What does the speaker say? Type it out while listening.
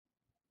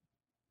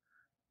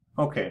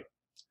Okay,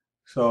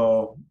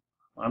 so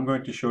I'm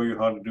going to show you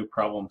how to do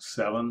problem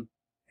 7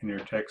 in your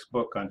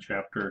textbook on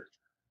chapter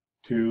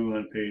 2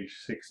 on page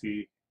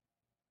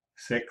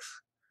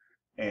 66.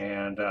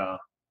 And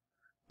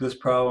this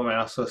problem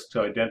asks us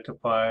to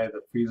identify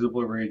the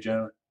feasible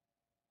region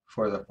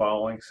for the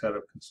following set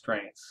of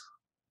constraints.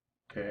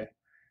 Okay,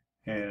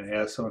 and it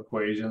has some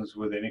equations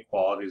with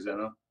inequalities in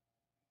them.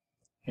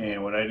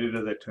 And what I did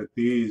is I took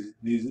these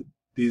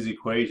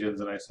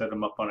equations and I set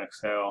them up on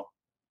Excel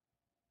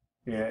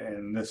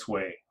in this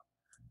way.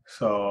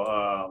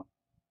 So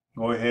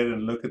go ahead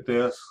and look at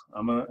this.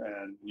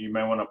 And you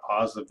might want to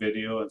pause the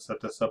video and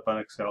set this up on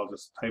Excel.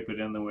 Just type it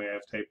in the way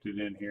I've typed it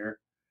in here.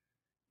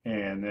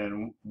 And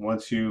then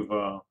once you've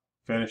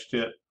finished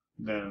it,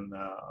 then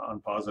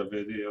unpause the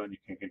video and you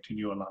can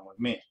continue along with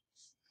me.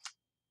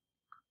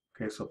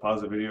 Okay, so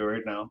pause the video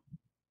right now.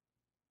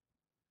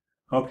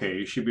 Okay,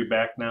 you should be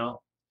back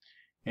now.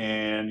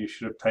 And you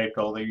should have typed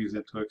all these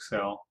into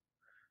Excel.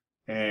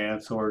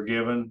 And so we're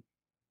given,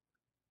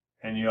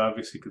 and you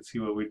obviously could see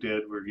what we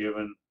did. We're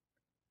given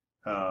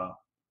uh,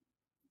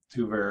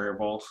 two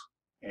variables,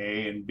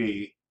 A and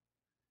B,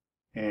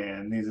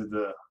 and these are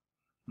the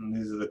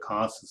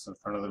constants in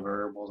front of the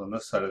variables on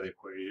this side of the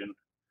equation.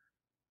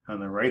 On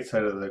the right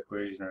side of the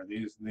equation are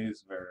these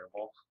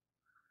variables,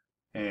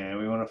 and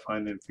we want to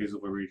find the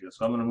infeasible region.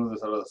 So I'm going to move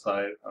this off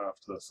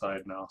to the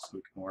side now, so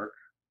we can work.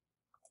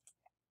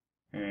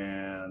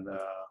 And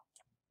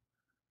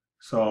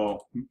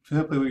so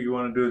simply what you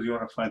want to do is you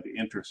want to find the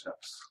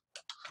intercepts.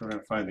 So we're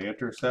going to find the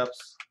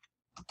intercepts.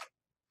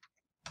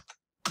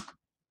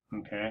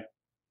 Okay.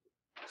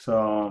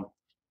 So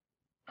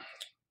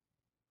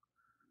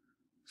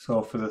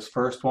for this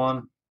first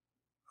one,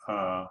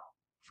 for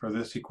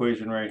this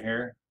equation right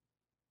here,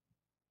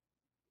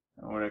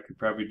 what I could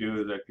probably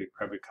do is I could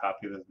probably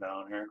copy this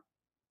down here.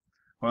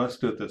 Well, let's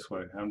do it this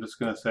way. I'm just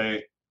going to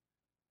say,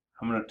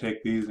 I'm going to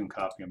take these and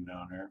copy them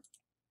down here.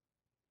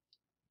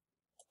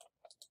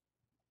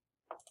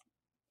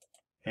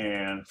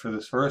 And for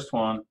this first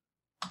one,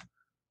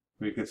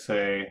 we could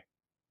say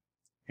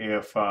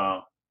if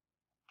A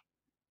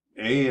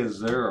is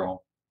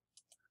 0,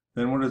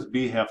 then what does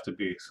B have to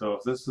be? So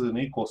if this is an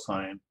equal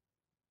sign,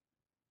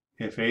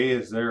 if A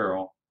is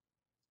 0,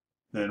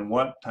 then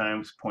what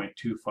times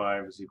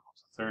 0.25 is equal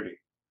to 30?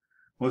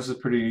 Well, this is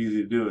pretty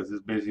easy to do. This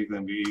is basically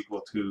going to be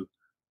equal to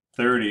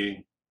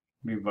 30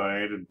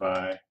 divided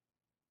by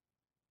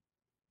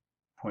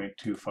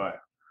 0.25.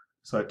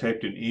 So I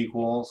typed in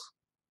equals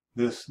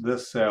this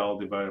cell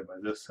divided by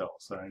this cell.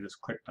 So I just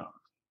clicked on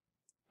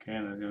it. Okay,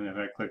 and then if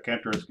I click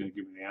enter, it's going to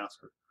give me the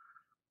answer.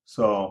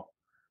 So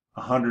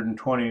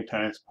 120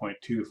 times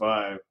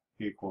 0.25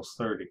 equals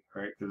 30,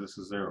 right? Because this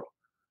is 0.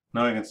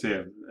 Now I can say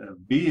if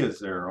B is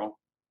 0,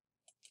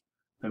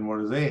 then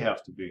what does A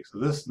have to be? So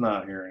this is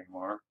not here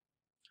anymore,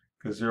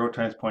 because 0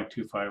 times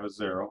 0.25 is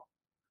 0.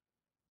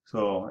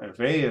 So if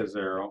A is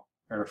 0,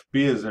 or if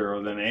B is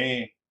 0, then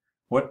A,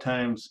 what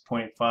times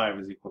 0.5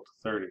 is equal to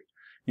 30?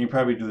 You can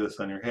probably do this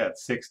on your head.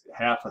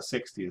 Half of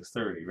 60 is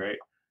 30, right?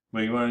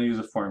 But you want to use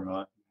a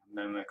formula. And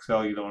in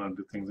Excel, you don't want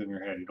to do things in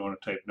your head. You don't want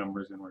to type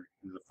numbers in where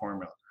you use a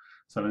formula.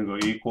 So I'm going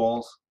to go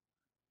equals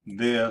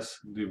this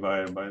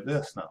divided by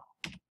this now.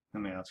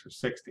 And the answer is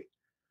 60.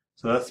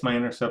 So that's my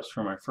intercepts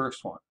for my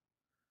first one.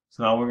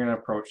 So now we're going to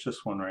approach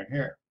this one right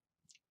here.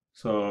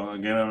 So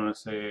again, I'm going to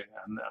say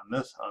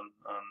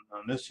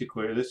on this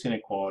equation, this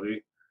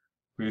inequality,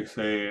 we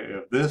say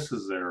if this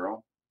is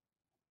 0,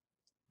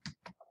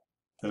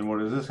 then what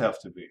does this have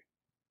to be?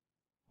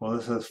 Well,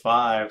 this is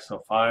 5, so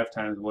 5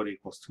 times what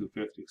equals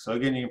 250. So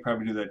again, you can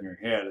probably do that in your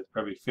head. It's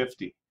probably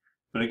 50.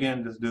 But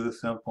again, just do the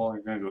simple.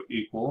 You're going to go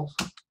equals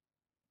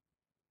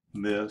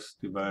this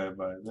divided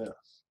by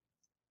this,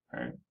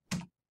 right?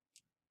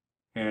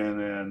 And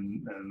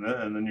then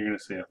you're going to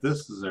say if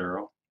this is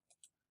 0,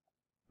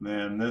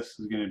 then this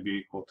is going to be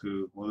equal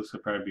to, well, this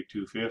would probably be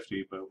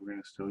 250, but we're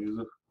going to still use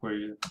the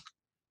equation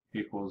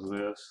equals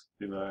this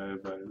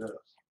divided by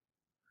this.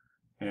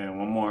 And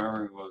one more,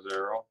 we're going to go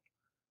 0.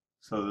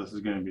 So this is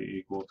going to be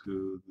equal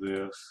to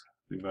this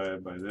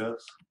divided by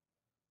this.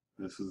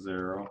 This is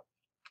 0.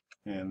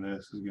 And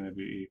this is going to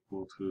be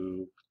equal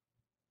to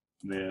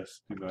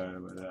this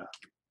divided by that.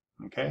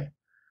 Okay?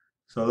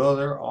 So those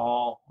are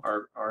all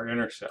our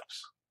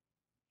intercepts.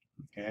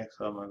 Okay,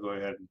 so I'm going to go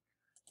ahead and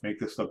make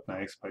this look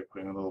nice by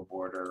putting a little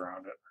border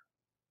around it.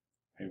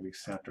 Maybe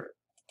center it.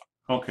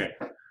 Okay,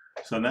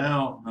 so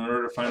now in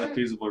order to find the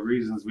feasible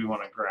reasons, we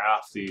want to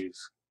graph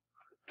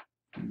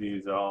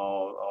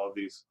all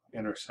these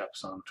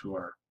intercepts onto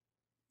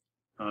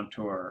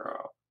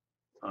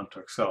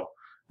Excel.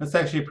 That's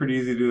actually pretty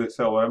easy to do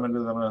Excel. What I'm going to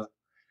do is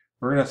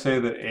we're going to say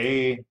that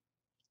A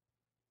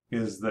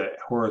is the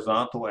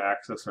horizontal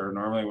axis, or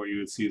normally what you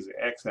would see is the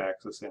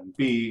x-axis, and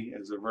B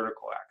is the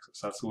vertical axis.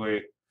 That's the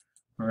way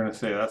we're going to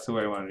say, that's the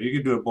way I want it. You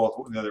could do it both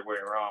the other way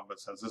around, but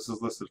since this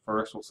is listed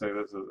first, we'll say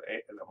this is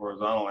the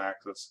horizontal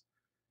axis,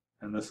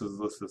 and this is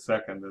listed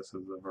second, this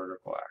is the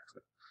vertical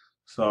axis.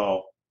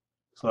 So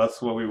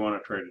that's what we want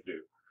to try to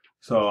do.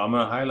 So I'm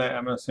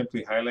going to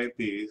simply highlight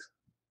these,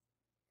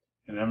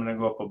 And I'm going to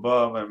go up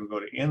above, and I'm going to go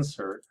to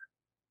Insert,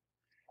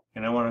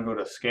 and I want to go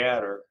to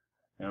Scatter,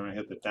 and I'm going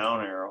to hit the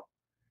down arrow.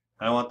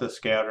 I want the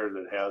scatter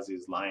that has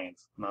these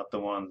lines, not the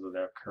ones that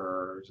have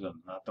curves, and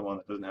not the one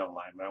that doesn't have a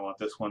line, but I want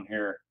this one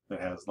here that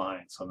has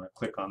lines, so I'm going to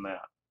click on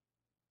that.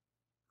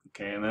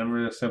 Okay, and then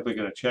we're just simply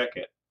going to check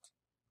it.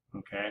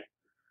 Okay,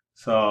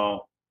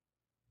 so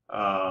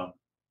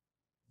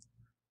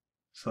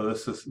so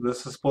this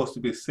is supposed to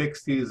be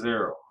 60,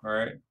 0, all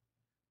right?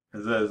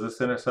 Is this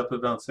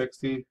intercepted on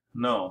 60?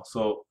 No.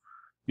 So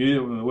the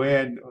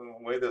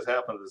way this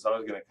happens is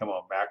always going to come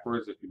out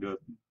backwards if you do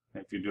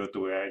it the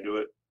way I do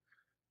it.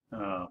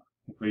 But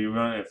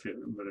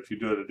if you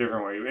do it a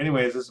different way,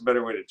 anyways, this is a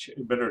better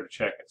to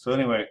check it. So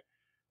anyway,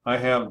 I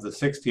have the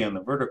 60 on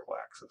the vertical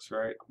axis,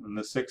 right? And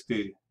the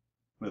 60,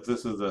 if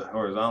this is the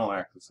horizontal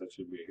axis, that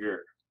should be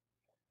here,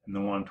 and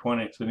the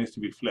 120, so it needs to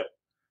be flipped.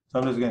 So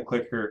I'm just going to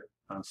click here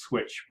on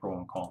Switch for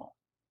one column.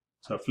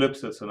 So it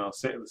flips it. So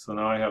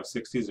now I have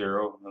 60,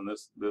 0, and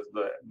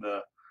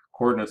the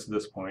coordinates at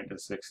this point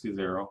is 60,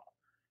 0,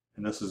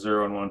 and this is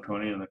 0 and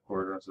 120, and the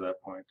coordinates at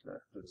that point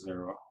is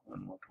 0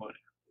 and 120.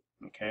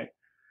 Okay.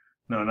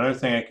 Now another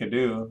thing I could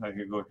do, I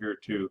could go here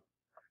to,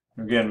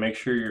 again, make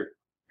sure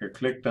you're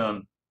clicked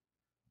on.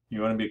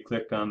 You want to be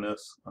clicked on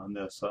this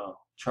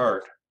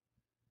chart,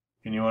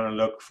 and you want to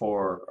look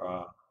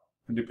for.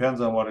 It depends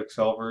on what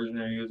Excel version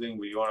you're using,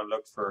 but you want to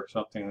look for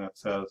something that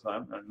says,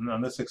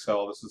 on this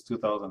Excel, this is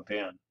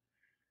 2010.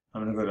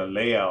 I'm going to go to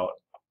Layout,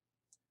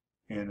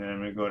 and then I'm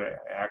going to go to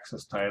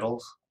Axis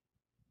Titles,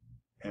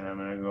 and I'm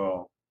going to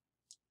go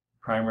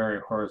Primary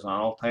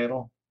Horizontal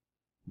Title,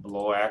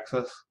 below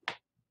Axis,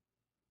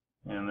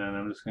 and then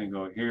I'm just going to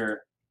go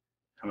here.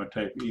 I'm going to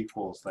type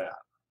equals that,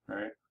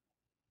 right?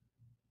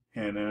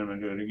 And then I'm going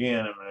to do it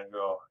again. I'm going to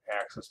go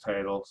Axis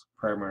Titles,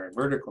 Primary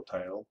Vertical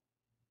Title,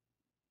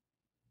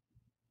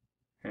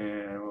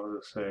 and we'll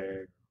just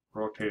say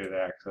rotated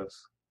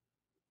axis,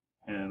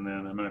 and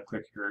then I'm going to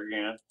click here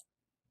again.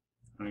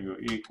 I'm going to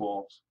go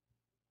equals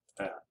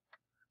that.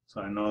 So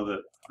I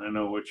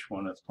know which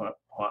one is what.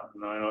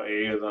 Now I know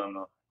A is on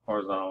the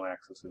horizontal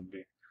axis and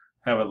B.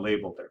 Have it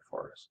labeled there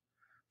for us.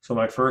 So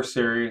my first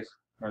series,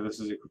 or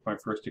this is my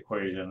first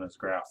equation, this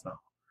graph now.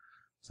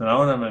 So now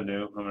what I'm going to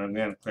do, I'm going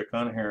to again click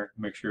on here,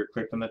 make sure you're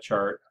clicked on the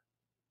chart,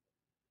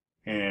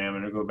 and I'm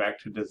going to go back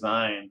to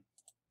Design,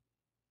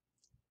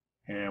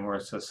 and where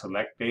it says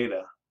Select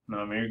Data.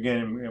 Now,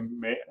 again,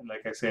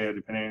 like I say,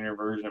 depending on your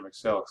version of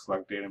Excel,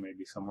 Select Data may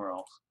be somewhere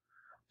else.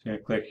 So you're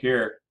going to click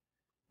here.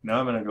 Now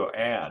I'm going to go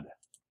Add.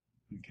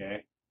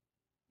 Okay.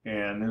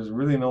 And there's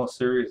really no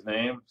series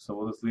name, so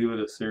we'll just leave it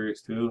as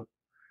Series 2.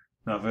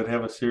 Now, if it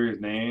have a series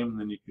name,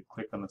 then you could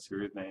click on the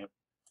series name.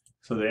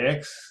 So the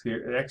X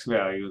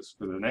values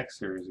for the next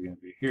series are going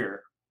to be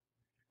here.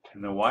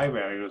 And the Y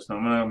values, now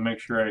I'm going to make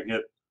sure I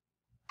hit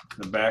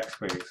the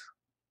backspace.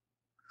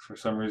 For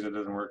some reason it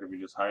doesn't work if you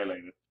just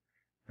highlight it.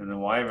 And the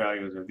Y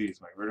values are these.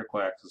 My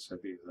vertical axis are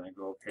these. And I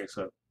go, okay,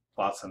 so it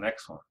plots the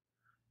next one.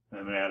 And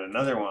I'm going to add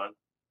another one.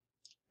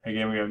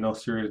 Again, we have no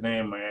series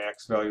name. My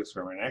X values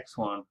for my next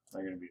one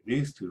are going to be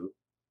these two.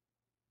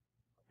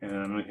 And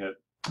then I'm going to hit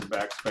the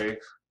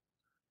backspace.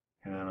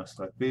 And then I'll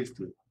select these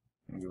two.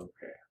 And go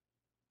okay.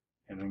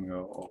 And then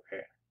go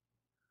okay.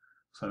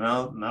 So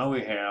now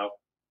we have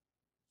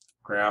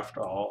graphed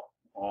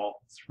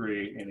all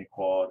three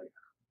inequalities.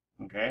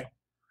 Okay?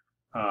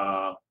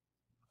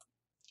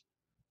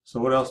 So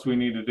what else do we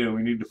need to do?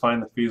 We need to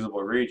find the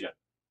feasible region.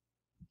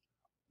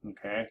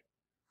 Okay,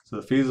 so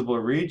the feasible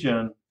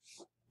region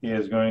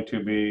is going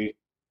to be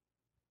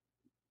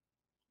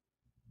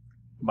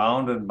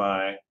bounded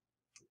by,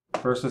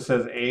 first it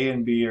says A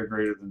and B are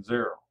greater than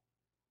 0.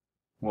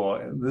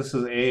 Well, this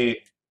is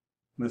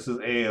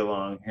A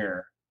along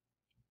here.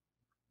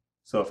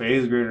 So if A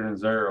is greater than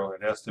 0,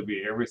 it has to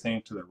be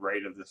everything to the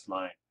right of this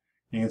line.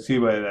 You can see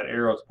by that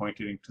arrow is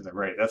pointing to the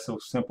right. That's a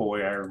simple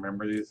way I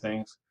remember these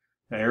things.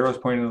 The arrow is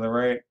pointing to the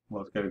right,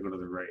 well, it's got to go to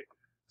the right.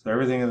 So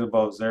everything is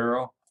above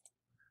 0.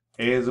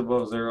 A is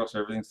above 0, so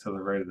everything's to the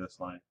right of this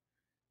line.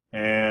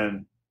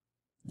 And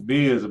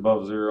B is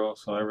above 0,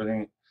 so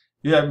everything,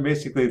 yeah,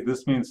 basically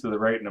this means to the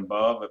right and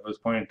above. If it's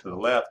pointing to the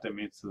left, it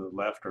means to the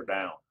left or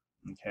down.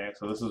 Okay,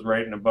 so this is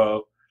right and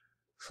above.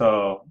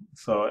 So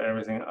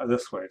everything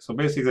this way. So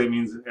basically it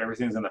means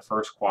everything's in the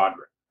first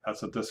quadrant.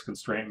 That's what this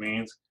constraint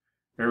means.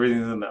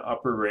 Everything's in the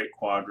upper right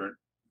quadrant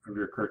of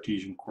your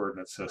Cartesian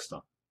coordinate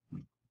system.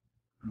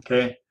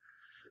 Okay,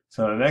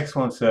 so the next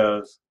one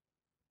says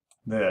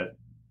that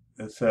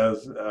it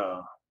says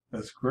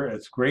it's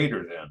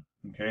greater than.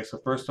 Okay, so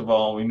first of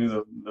all, we knew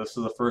that this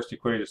is the first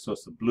equation, so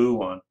it's the blue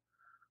one.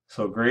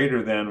 So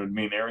greater than would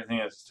mean everything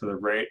is to the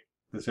right.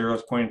 This arrow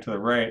is pointing to the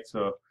right.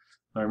 So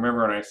I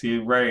remember when I see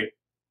right,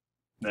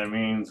 that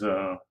means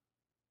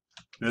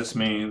this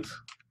means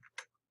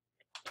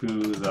to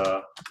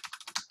the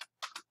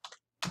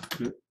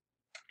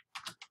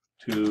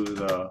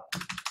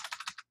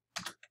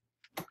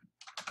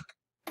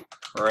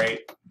right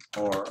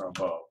or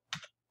above.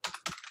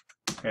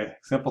 Okay,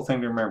 simple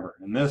thing to remember.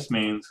 And this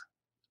means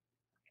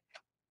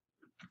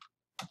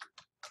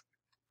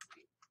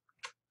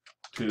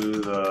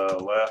to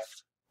the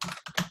left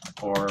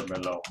or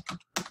below.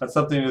 That's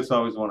something you just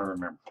always want to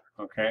remember.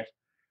 Okay.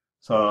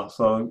 So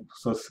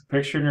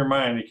picture in your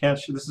mind. You can't.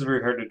 This is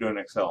very hard to do in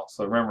Excel.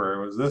 So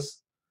remember, it was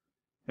this.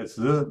 It's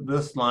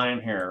this line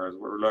here is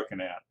what we're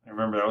looking at. And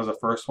remember, that was the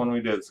first one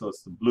we did. So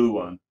it's the blue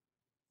one.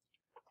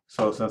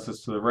 So since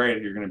it's to the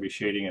right, you're going to be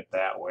shading it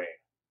that way.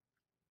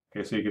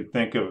 Okay. So you can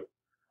think of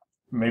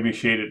maybe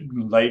shaded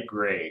light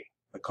gray,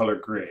 the color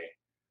gray.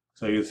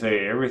 So you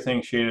say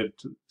everything shaded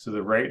to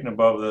the right and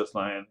above this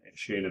line is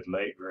shaded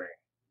light gray.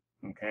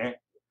 Okay.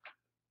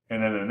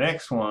 And then the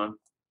next one,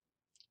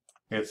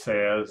 it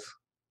says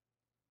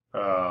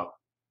to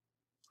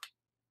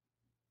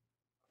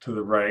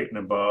the right and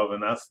above,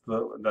 and that's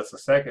the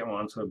second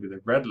one, so it'd be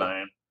the red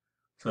line.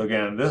 So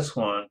again, this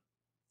one,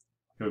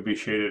 it would be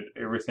shaded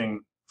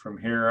everything from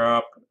here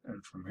up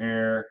and from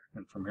here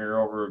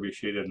over would be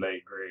shaded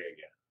light gray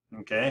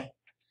again. Okay.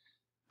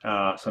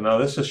 So now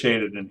this is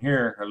shaded in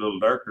here a little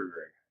darker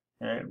gray,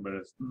 right? But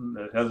it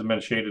hasn't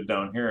been shaded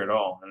down here at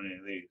all in any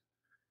of these.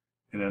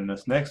 And then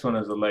this next one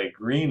is a light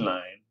green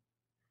line.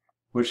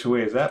 Which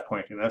way is that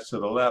pointing? That's to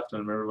the left.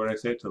 And remember what I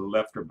say, to the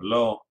left or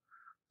below.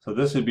 So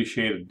this would be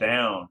shaded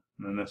down,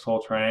 and then this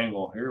whole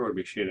triangle here would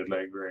be shaded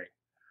light gray.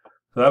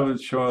 So that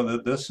would show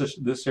that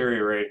this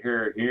area right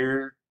here,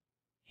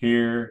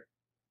 here,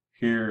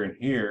 and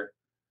here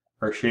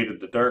are shaded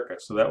the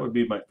darkest. So that would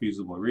be my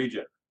feasible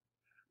region.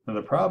 Now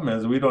the problem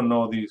is we don't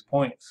know these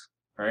points,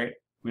 right?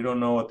 We don't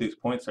know what these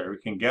points are. We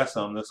can guess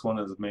them. This one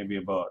is maybe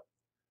about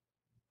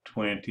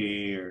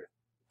 20 or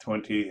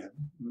 20,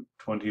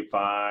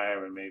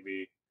 25, and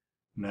maybe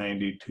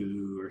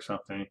 92 or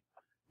something.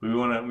 We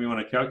want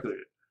to calculate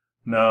it.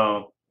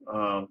 Now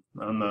on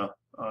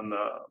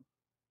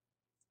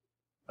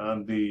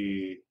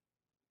the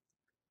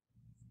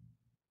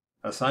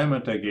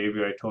assignment I gave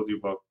you, I told you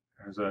about.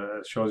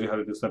 It shows you how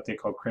to do something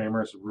called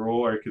Kramers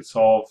rule, or you could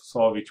solve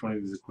each one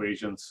of these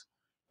equations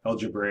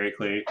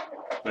algebraically.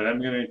 But I'm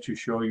going to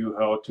show you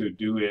how to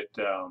do it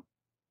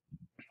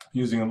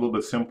using a little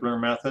bit simpler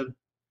method.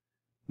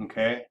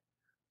 Okay.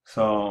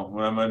 So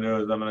what I'm going to do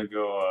is I'm going to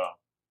go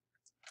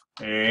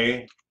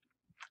A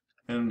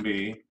and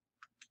B,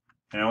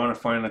 and I want to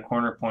find the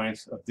corner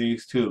points of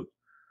these two.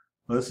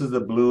 Well, this is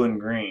the blue and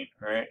green,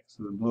 right?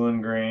 So the blue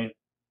and green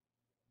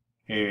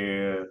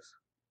is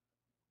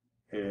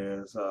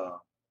the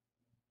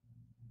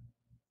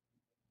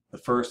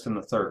first and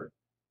the third.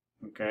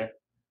 Okay,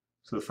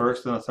 so the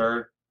first and the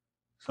third.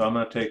 So I'm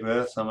going to take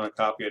this, I'm going to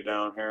copy it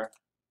down here.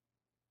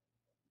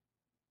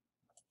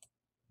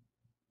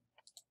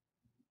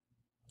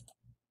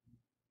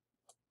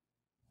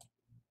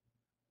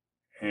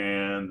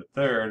 And the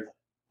third,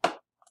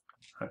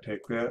 I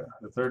take that,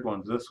 the third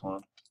one's this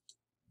one.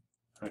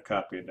 I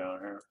copy it down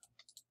here.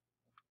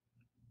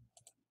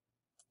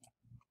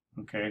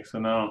 Okay, so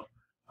now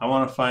I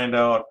want to find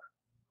out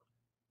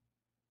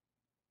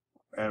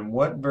and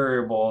what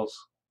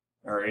variables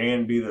are A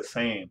and B the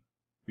same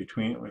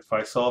between. If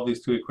I solve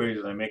these two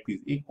equations, I make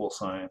these equal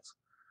signs.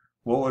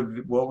 What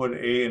would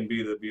A and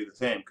B be the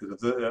same?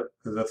 Because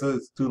if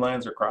those two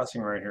lines are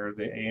crossing right here,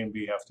 the A and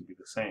B have to be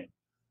the same.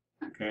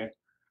 Okay,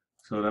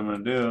 so what I'm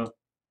going to do,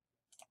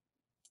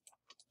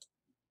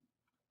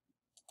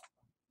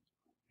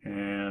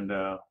 and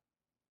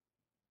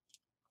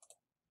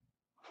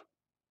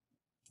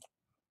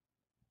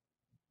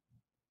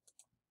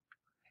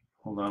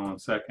hold on one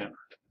second.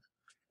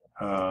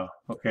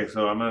 Okay,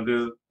 so I'm going to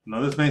do,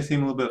 now this may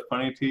seem a little bit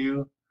funny to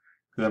you,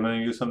 because I'm going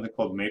to use something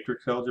called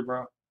matrix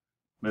algebra,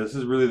 but this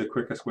is really the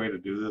quickest way to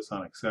do this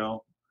on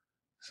Excel.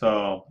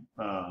 So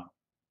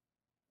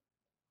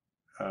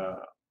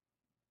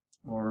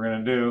what we're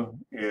going to do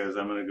is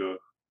I'm going to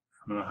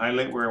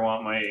highlight where I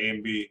want my A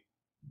and B,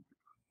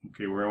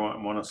 okay, where I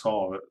want to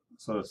solve it.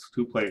 So it's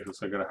two places,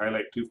 so I got to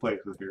highlight two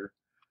places here.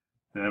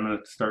 And I'm going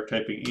to start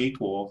typing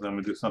equals. I'm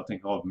going to do something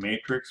called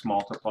matrix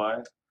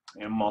multiply,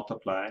 M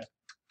multiply.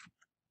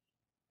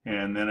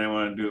 And then I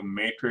want to do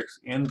matrix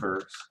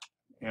inverse,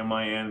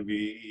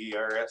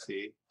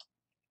 M-I-N-V-E-R-S-E.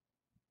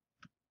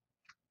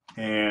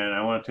 And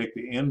I want to take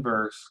the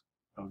inverse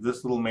of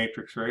this little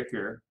matrix right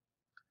here.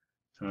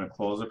 So I'm going to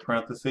close the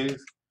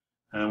parentheses,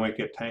 and I'm going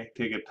to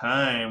take it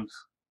times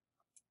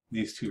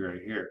these two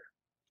right here.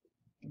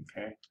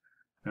 Okay.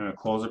 I'm going to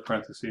close the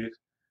parentheses,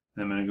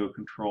 and I'm going to go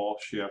Control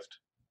Shift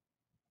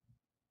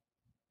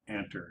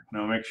Enter.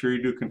 Now make sure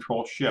you do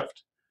Control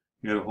Shift.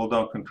 You got to hold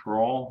down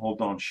Control, hold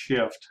down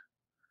Shift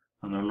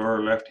on the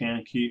lower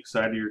left-hand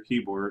side of your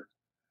keyboard,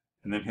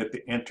 and then hit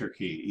the Enter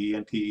key,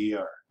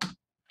 E-N-T-E-R.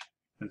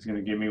 It's going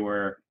to give me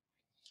where.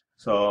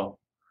 So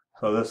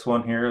this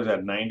one here is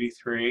at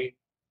 93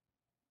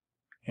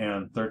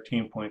 and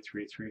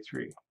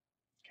 13.333.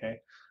 Okay.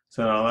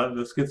 So now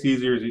this gets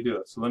easier as you do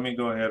it. So let me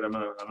go ahead. I'm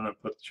gonna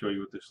show you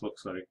what this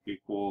looks like.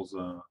 Equals.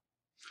 Well,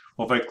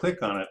 if I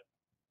click on it,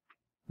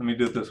 let me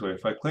do it this way.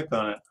 If I click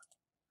on it,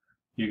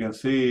 you can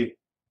see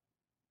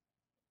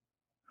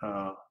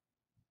what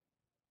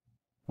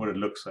it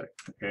looks like.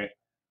 Okay.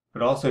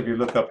 But also, if you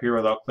look up here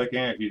without clicking,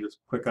 if you just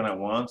click on it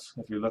once,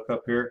 if you look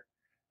up here,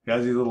 it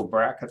has these little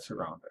brackets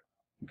around it.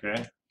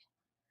 Okay.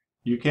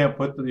 You can't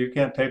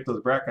type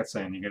those brackets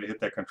in. You got to hit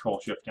that Control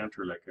Shift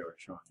Enter like I was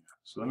showing you.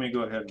 So let me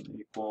go ahead and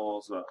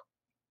equals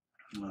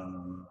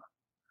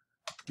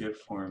get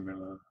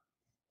formula.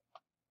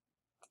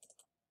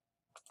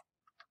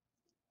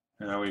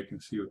 And now you can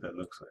see what that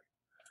looks like.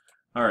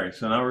 All right,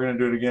 so now we're going to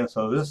do it again.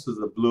 So this is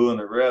the blue and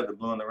the red. The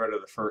blue and the red are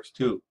the first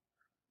two.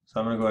 So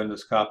I'm going to go ahead and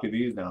just copy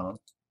these down.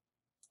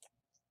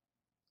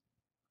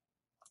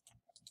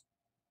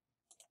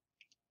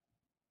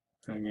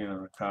 And again, I'm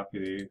going to copy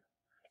these.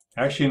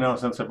 Actually, now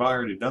since I've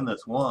already done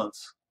this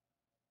once,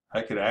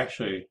 I could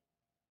actually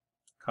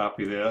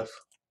copy this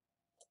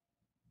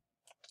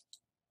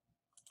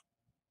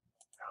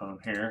down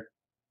here.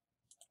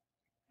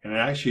 And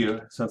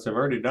actually, since I've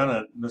already done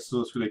it, this is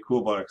what's really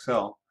cool about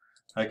Excel.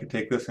 I could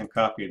take this and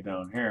copy it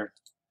down here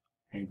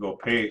and go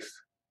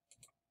paste.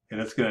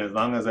 And it's going to, as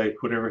long as I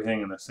put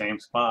everything in the same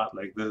spot,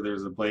 like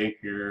there's a blank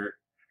here,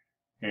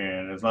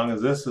 and as long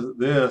as this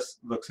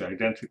looks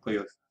identically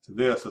to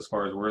this as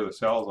far as where the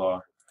cells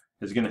are,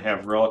 it's going to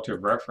have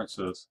relative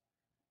references,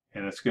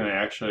 and it's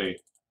actually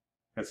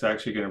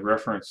going to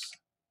reference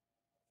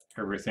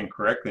everything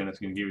correctly, and it's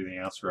going to give you the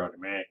answer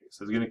automatically.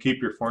 So it's going to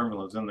keep your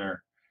formulas in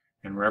there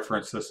and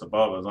reference this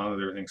above as long as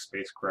everything's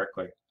spaced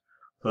correctly.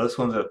 So this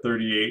one's at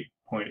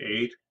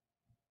 38.8.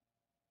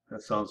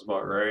 That sounds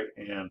about right,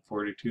 and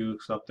 42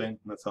 something.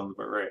 That sounds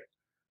about right.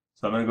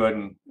 So I'm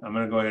going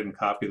to go ahead and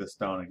copy this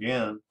down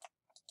again.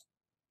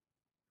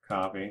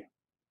 Copy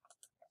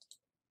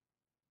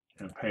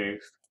and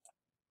paste.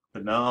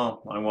 But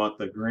now I want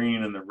the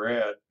green and the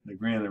red. The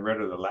green and the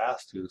red are the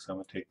last two, so I'm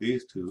going to take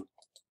these two.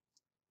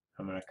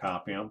 I'm going to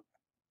copy them.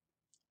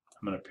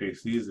 I'm going to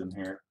paste these in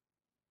here.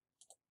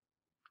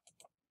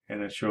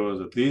 And it shows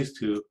that these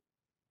two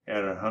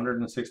at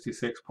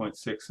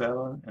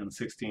 166.67 and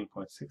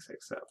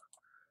 16.667.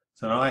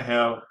 So now I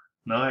have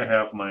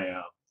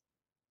my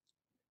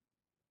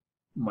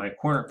my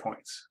corner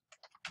points,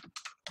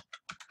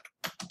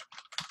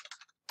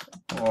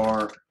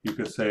 or you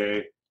could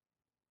say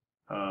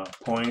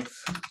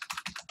points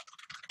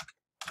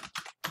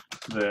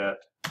that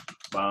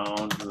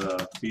bound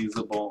the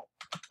feasible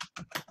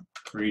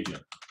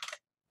region.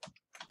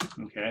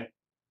 Okay,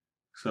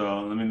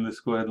 so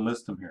let's go ahead and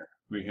list them here.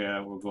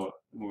 We'll go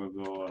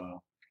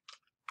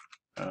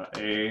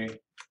A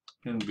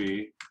and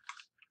B.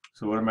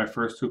 So what are my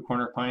first two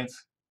corner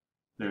points?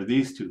 They're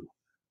these two.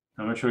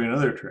 I'm going to show you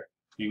another trick.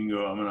 I'm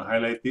going to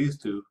highlight these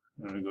two.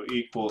 I'm going to go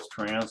equals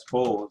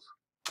transpose,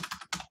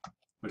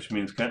 which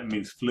means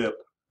flip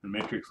in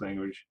matrix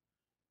language.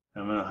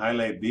 I'm going to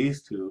highlight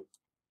these two,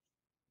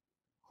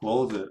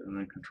 close it, and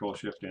then Control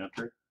Shift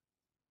Enter.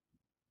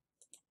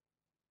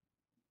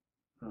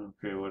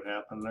 Okay, what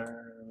happened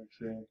there? Let me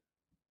see.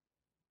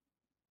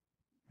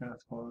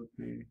 Transpose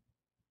B.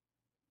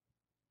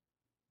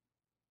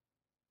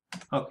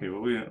 Okay,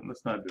 well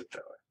let's not do it that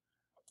way.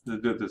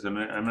 Let's do it this. I'm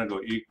going to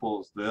go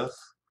equals this,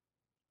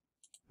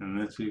 and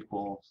this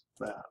equals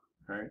that,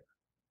 right?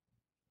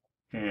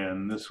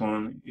 And this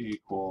one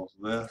equals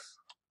this,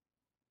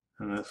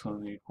 and this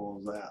one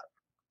equals that,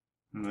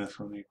 and this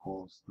one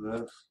equals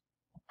this,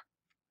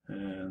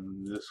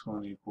 and this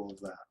one equals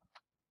that.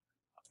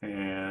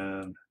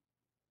 And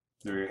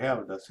there you have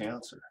it. That's the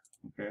answer.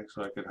 Okay,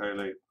 so I could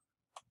highlight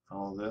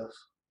all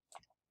this.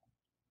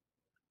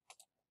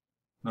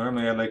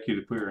 Normally, I'd like you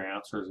to put your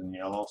answers in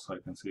yellow so I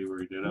can see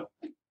where you did it.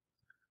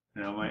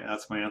 And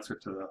that's my answer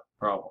to the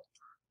problem.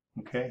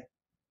 Okay,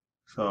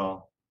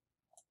 so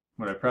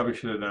what I probably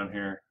should have done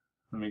here,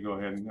 let me go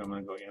ahead and I'm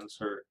going to go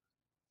insert.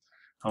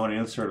 I want to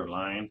insert a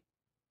line.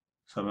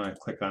 So I'm going to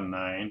click on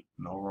 9,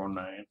 no row 9.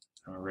 I'm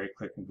going to right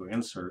click and go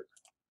insert.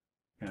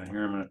 And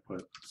here I'm going to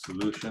put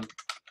solution.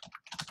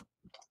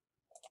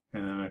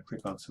 And then I'm going to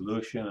click on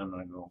solution. I'm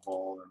going to go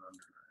bold and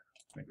under,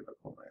 make it look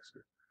a little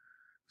nicer.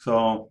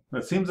 So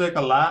it seems like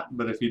a lot,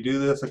 but if you do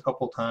this a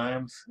couple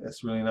times,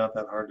 it's really not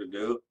that hard to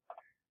do.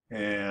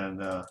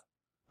 And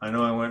I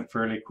know I went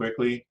fairly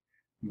quickly,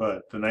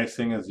 but the nice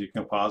thing is you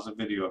can pause the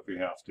video if you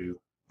have to,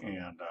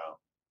 and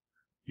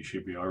you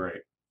should be all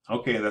right.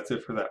 Okay, that's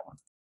it for that one.